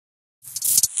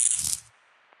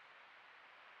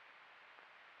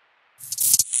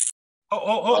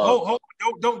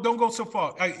Don't go so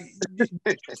far. You're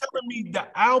telling me the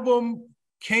album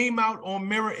came out on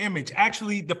Mirror Image.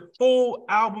 Actually, the full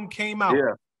album came out.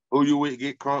 Yeah. Who You With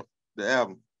Get Crunk, the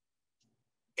album.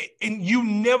 And you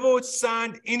never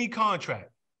signed any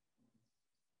contract.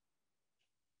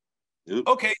 Yep.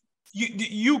 Okay.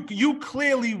 You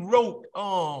clearly wrote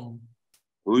Who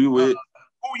You With?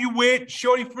 Who You With,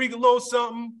 Shawty Freak, a little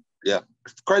something. Yeah.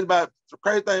 Crazy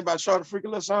thing about Shawty Freak, a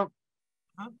little something.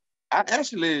 Huh? I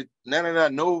actually, now that I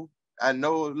know a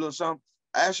little something,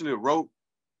 I actually wrote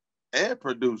and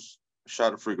produced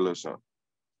Shawty Freak, a little something.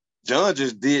 John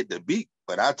just did the beat,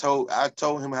 but I told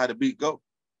him how the beat go.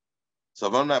 So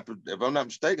if I'm not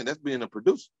mistaken, that's being a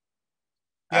producer.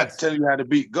 Yes. I tell you how the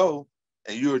beat go,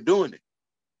 and you're doing it.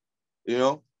 You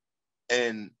know,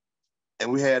 and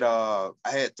we had I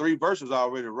had 3 verses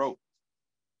already wrote.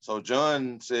 So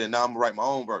John said, "Now I'm gonna write my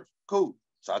own verse." Cool.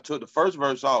 So I took the first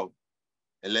verse off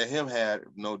and let him have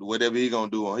whatever he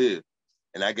gonna do on his.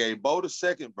 And I gave Bo the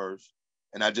second verse,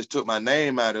 and I just took my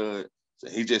name out of it. So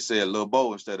he just said Lil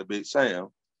Bo instead of Big Sam.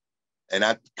 And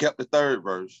I kept the third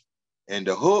verse. And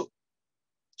the hook,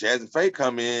 Jazzy Faye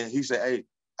come in, he said, "Hey,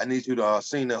 I need you to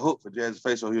sing the hook for Jazzy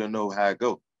Faye so he'll know how it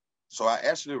go." So I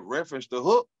actually referenced the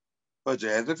hook for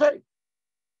Jazzy Faye.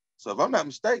 So if I'm not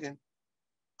mistaken,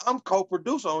 I'm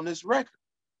co-producer on this record.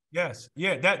 Yes,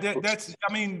 yeah, that's.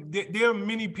 I mean, there are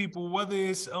many people. Whether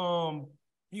it's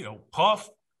Puff,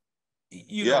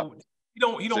 you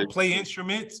don't play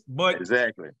instruments, but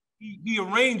exactly he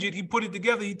arranged it. He put it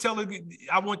together. He tell it,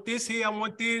 I want this here. I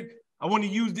want to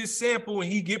use this sample, and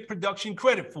he get production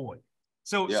credit for it.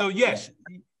 So yes,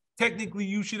 technically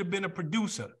you should have been a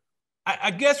producer.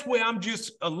 I guess where I'm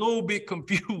just a little bit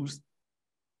confused.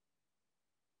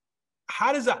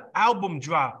 How does an album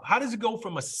drop? How does it go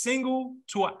from a single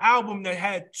to an album that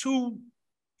had 2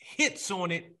 hits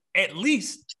on it at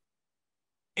least,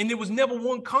 and there was never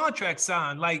one contract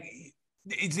signed? Like,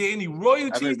 is there any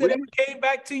royalties that ever came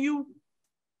back to you?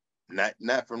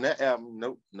 Not from that album.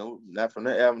 Nope, not from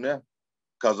that album now.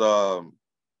 Because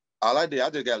all I did, I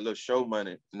just got a little show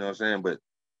money, you know what I'm saying? But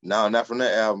no, not from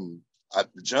that album.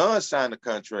 John signed a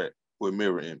contract with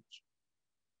Mirror Image.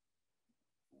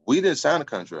 We didn't sign a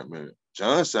contract with Mirror.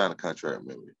 John signed a contract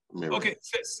with Mirror. Okay,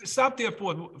 stop there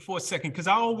for a second, because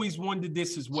I always wondered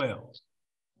this as well.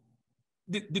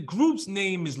 The group's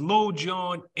name is Lil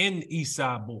Jon and the East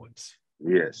Side Boys.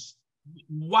 Yes.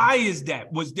 Why is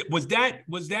that? Was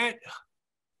that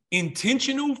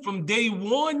intentional from day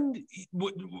one?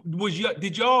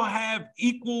 Did y'all have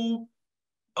equal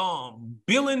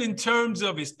billing in terms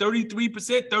of it's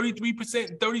 33%,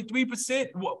 33%, 33%?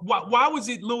 Why was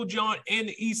it Lil Jon and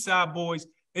the East Side Boys,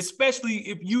 especially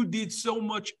if you did so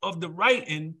much of the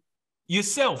writing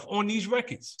yourself on these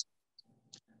records?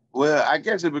 Well, I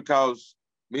guess it's because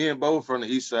me and Bo from the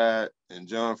East Side and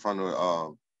John from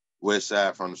the West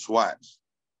Side from the SWATs.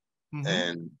 Mm-hmm.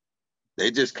 And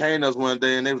they just came to us one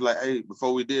day and they was like, "Hey,"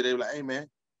 before we did, they were like, "Hey man,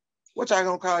 what y'all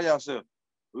gonna call yourself?"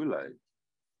 We like,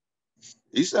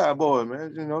 "East Side Boy,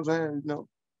 man." You know what I'm saying? You know,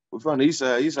 we're from the East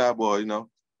Side Boy, you know.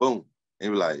 Boom. And he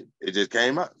was like, it just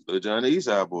came out, Lil Jon the East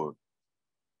Side Boy.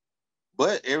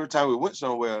 But every time we went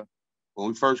somewhere, when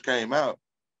we first came out,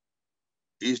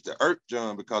 it used to irk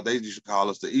John because they used to call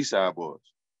us the East Side Boys.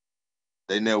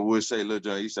 They never would say Lil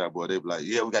Jon East Side Boy. They'd be like,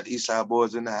 "Yeah, we got the East Side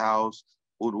Boys in the house.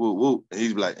 Whoop, whoop, whoop." And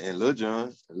he'd be like, "And Lil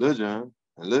Jon, and Lil Jon,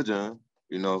 and Lil Jon."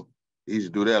 You know, he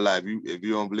used to do that. Like, if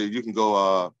you don't believe, you can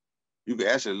go, you can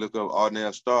actually look up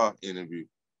Arnell Starr interview.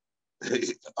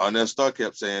 Arnell Starr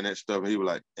kept saying that stuff, and he was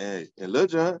like, "Hey, and Lil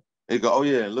Jon." He'd go, "Oh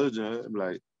yeah, and Lil Jon." I'm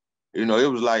like, you know,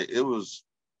 it was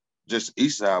just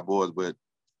East Side Boys, but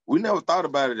we never thought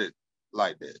about it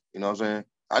like that. You know what I'm saying?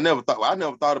 I never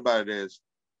thought about it as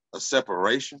a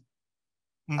separation.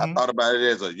 Mm-hmm. I thought about it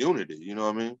as a unity. You know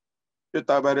what I mean? Just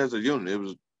thought about it as a unity. It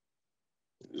was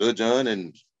Lil Jon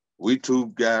and we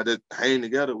 2 guys that hang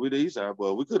together with the East Side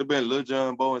Boys. We could have been Lil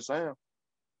Jon, Bo, and Sam.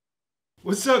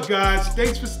 What's up, guys?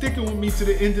 Thanks for sticking with me to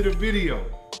the end of the video.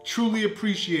 Truly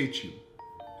appreciate you.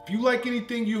 If you like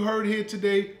anything you heard here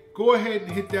today, go ahead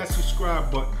and hit that subscribe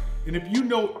button. And if you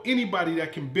know anybody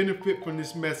that can benefit from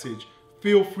this message,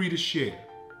 feel free to share.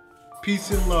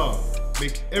 Peace and love.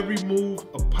 Make every move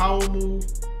a power move,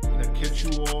 and I'll catch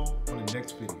you all on the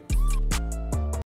next video.